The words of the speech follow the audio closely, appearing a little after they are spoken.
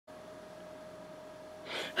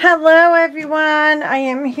Hello everyone, I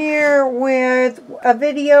am here with a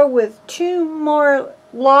video with two more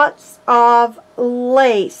lots of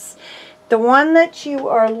lace. The one that you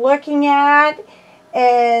are looking at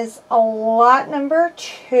is a lot number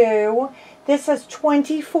 2. This has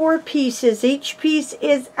 24 pieces. Each piece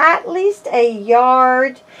is at least a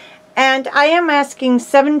yard, and I am asking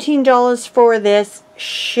 $17 for this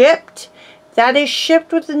shipped. That is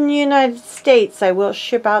shipped within the United States. I will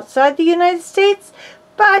ship outside the United States,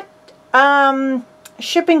 but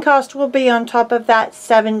shipping cost will be on top of that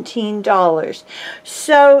 $17.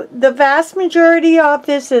 So the vast majority of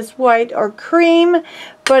this is white or cream,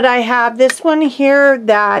 but I have this one here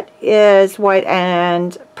that is white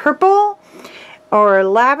and purple or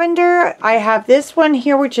lavender. I have this one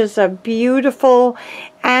here which is a beautiful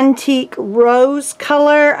antique rose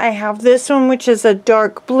color. I have this one which is a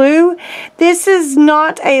dark blue. This is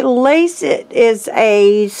not a lace, it is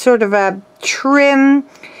a sort of a trim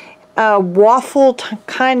waffle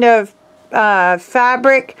kind of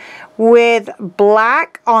fabric with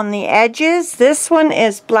black on the edges. This one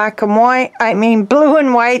is black and white, blue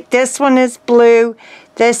and white. This one is blue.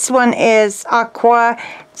 This one is aqua.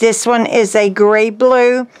 This one is a gray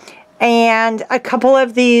blue. And a couple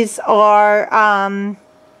of these are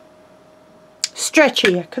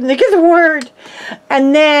stretchy. I couldn't think of the word.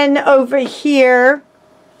 And then over here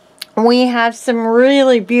we have some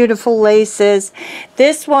really beautiful laces.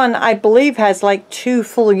 This one I believe has like 2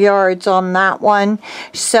 full yards on that one,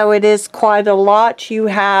 so it is quite a lot. You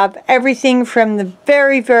have everything from the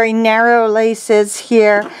very, very narrow laces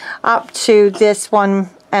here up to this one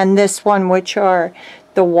and this one, which are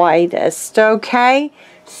the widest. Okay,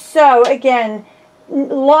 so again,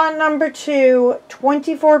 lot number 2,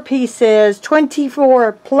 24 pieces,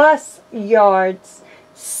 24 plus yards,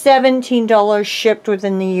 $17 shipped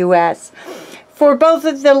within the US. For both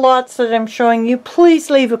of the lots that I'm showing you,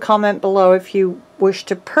 please leave a comment below if you wish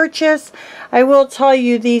to purchase. I will tell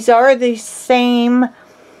you these are the same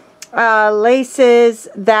laces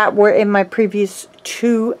that were in my previous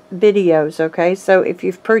 2 videos, okay? So if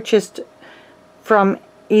you've purchased from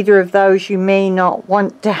either of those, you may not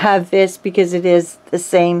want to have this because it is the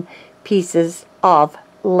same pieces of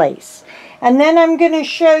lace. And then I'm going to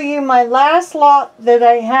show you my last lot that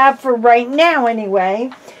I have for right now anyway.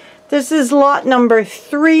 This is lot number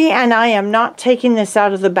 3, and I am not taking this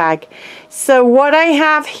out of the bag. So what I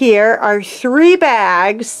have here are 3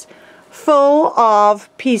 bags full of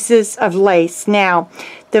pieces of lace. Now,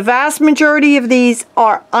 the vast majority of these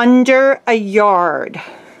are under a yard,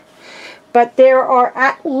 but there are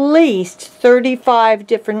at least 35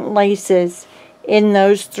 different laces in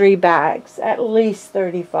those 3 bags. At least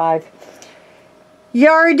 35.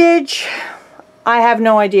 Yardage, I have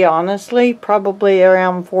no idea, honestly. Probably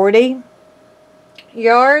around 40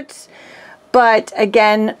 yards. But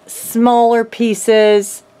again, smaller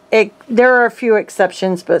pieces. There are a few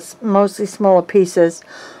exceptions, but mostly smaller pieces.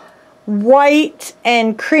 White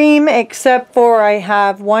and cream, except for I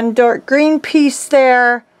have 1 dark green piece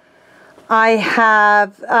there. I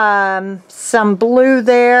have some blue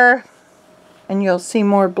there, and you'll see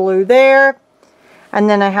more blue there. And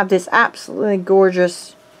then I have this absolutely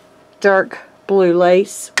gorgeous dark blue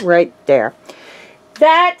lace right there.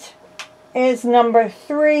 That is number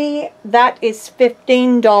 3. That is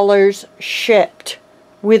 $15 shipped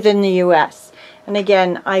within the US. And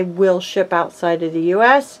again, I will ship outside of the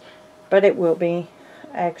US, but it will be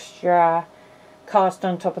extra cost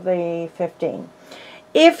on top of the 15.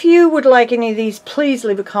 If you would like any of these, please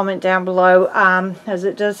leave a comment down below, as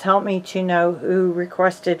it does help me to know who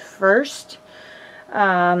requested first.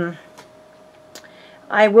 I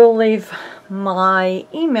will leave my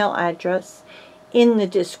email address in the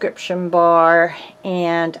description bar,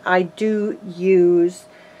 and I do use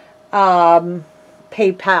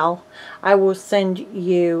PayPal. I will send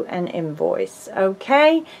you an invoice.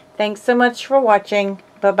 Okay, thanks so much for watching.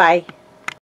 Bye bye.